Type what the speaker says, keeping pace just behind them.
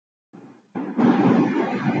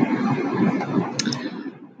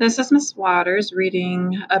This is Miss Waters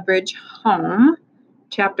reading A Bridge Home,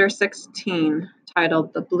 Chapter 16,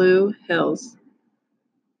 titled The Blue Hills.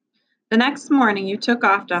 The next morning you took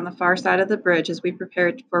off down the far side of the bridge as we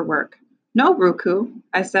prepared for work. No, Ruku,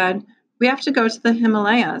 I said. We have to go to the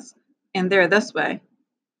Himalayas, and they're this way.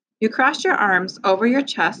 You crossed your arms over your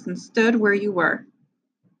chest and stood where you were.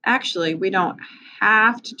 Actually, we don't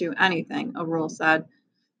have to do anything, Arul said.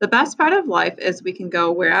 The best part of life is we can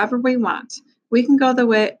go wherever we want. We can go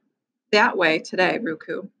that way today,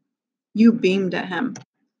 Ruku. You beamed at him.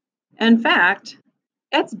 In fact,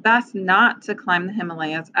 it's best not to climb the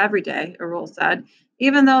Himalayas every day, Arul said.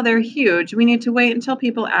 Even though they're huge, we need to wait until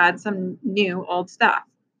people add some new old stuff.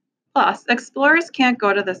 Plus, explorers can't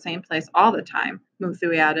go to the same place all the time,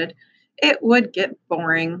 Muthu added. It would get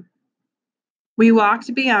boring. We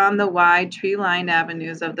walked beyond the wide, tree-lined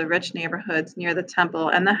avenues of the rich neighborhoods near the temple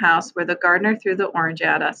and the house where the gardener threw the orange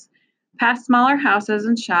at us, past smaller houses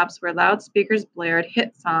and shops where loudspeakers blared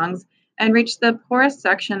hit songs, and reached the poorest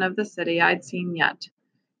section of the city I'd seen yet.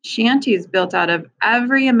 Shanties built out of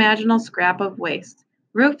every imaginable scrap of waste,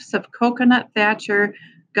 roofs of coconut thatch or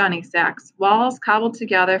gunny sacks, walls cobbled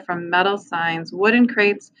together from metal signs, wooden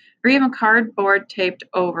crates, or even cardboard taped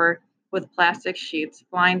over with plastic sheets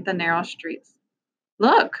lined the narrow streets.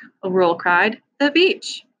 Look, Arul cried, the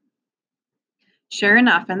beach. Sure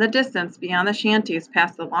enough, in the distance beyond the shanties,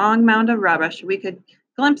 past the long mound of rubbish, we could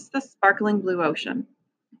glimpse the sparkling blue ocean.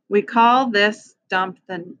 We call this dump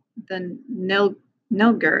the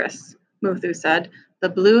Nilgiris, Muthu said, the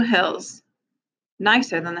Blue Hills.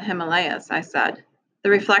 Nicer than the Himalayas, I said. The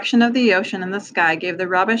reflection of the ocean in the sky gave the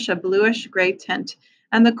rubbish a bluish-gray tint,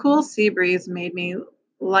 and the cool sea breeze made me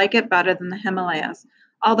like it better than the Himalayas,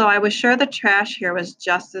 although I was sure the trash here was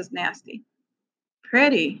just as nasty.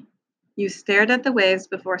 Pretty. You stared at the waves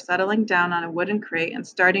before settling down on a wooden crate and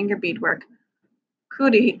starting your beadwork.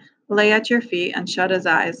 Kuti lay at your feet and shut his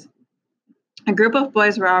eyes. A group of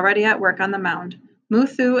boys were already at work on the mound.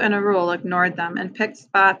 Muthu and Arul ignored them and picked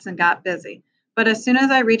spots and got busy. But as soon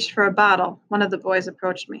as I reached for a bottle, one of the boys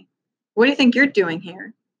approached me. What do you think you're doing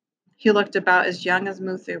here? He looked about as young as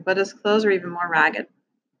Muthu, but his clothes were even more ragged.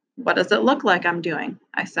 What does it look like I'm doing?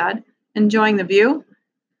 I said. Enjoying the view?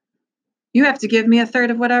 You have to give me a third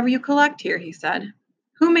of whatever you collect here, he said.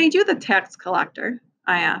 Who made you the tax collector?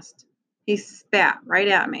 I asked. He spat right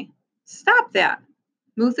at me. Stop that!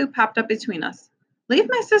 Muthu popped up between us. Leave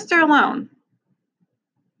my sister alone.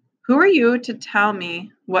 Who are you to tell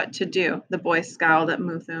me what to do? The boy scowled at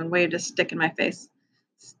Muthu and waved a stick in my face.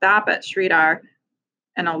 Stop it, Sridhar.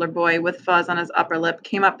 An older boy with fuzz on his upper lip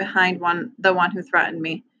came up behind the one who threatened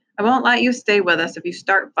me. I won't let you stay with us if you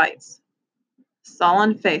start fights.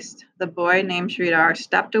 Sullen-faced, the boy named Sridhar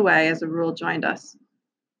stepped away as Arul joined us.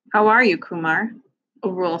 How are you, Kumar?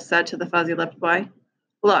 Arul said to the fuzzy-lipped boy.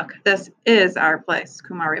 Look, this is our place,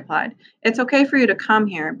 Kumar replied. It's okay for you to come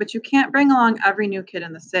here, but you can't bring along every new kid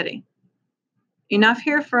in the city. Enough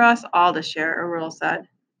here for us all to share, Arul said.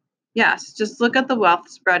 Yes, just look at the wealth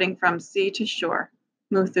spreading from sea to shore.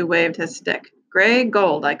 Muthu waved his stick. Gray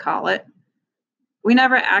gold, I call it. We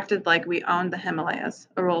never acted like we owned the Himalayas,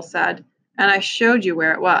 Arul said, and I showed you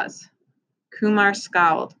where it was. Kumar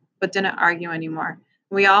scowled, but didn't argue anymore.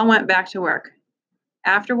 We all went back to work.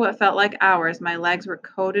 After what felt like hours, my legs were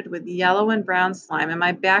coated with yellow and brown slime, and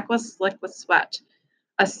my back was slick with sweat.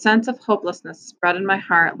 A sense of hopelessness spread in my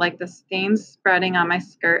heart like the stains spreading on my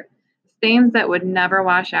skirt, stains that would never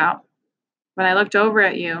wash out. When I looked over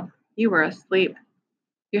at you, you were asleep.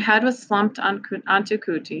 Your head was slumped onto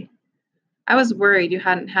Kuti. I was worried you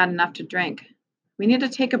hadn't had enough to drink. We need to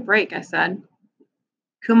take a break, I said.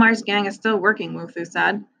 Kumar's gang is still working, Muthu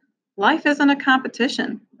said. Life isn't a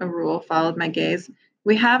competition, Arul followed my gaze.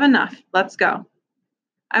 We have enough. Let's go.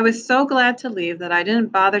 I was so glad to leave that I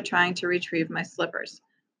didn't bother trying to retrieve my slippers,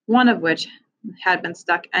 one of which had been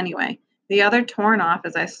stuck anyway, the other torn off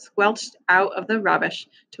as I squelched out of the rubbish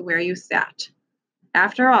to where you sat.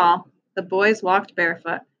 After all, the boys walked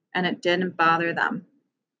barefoot, and it didn't bother them.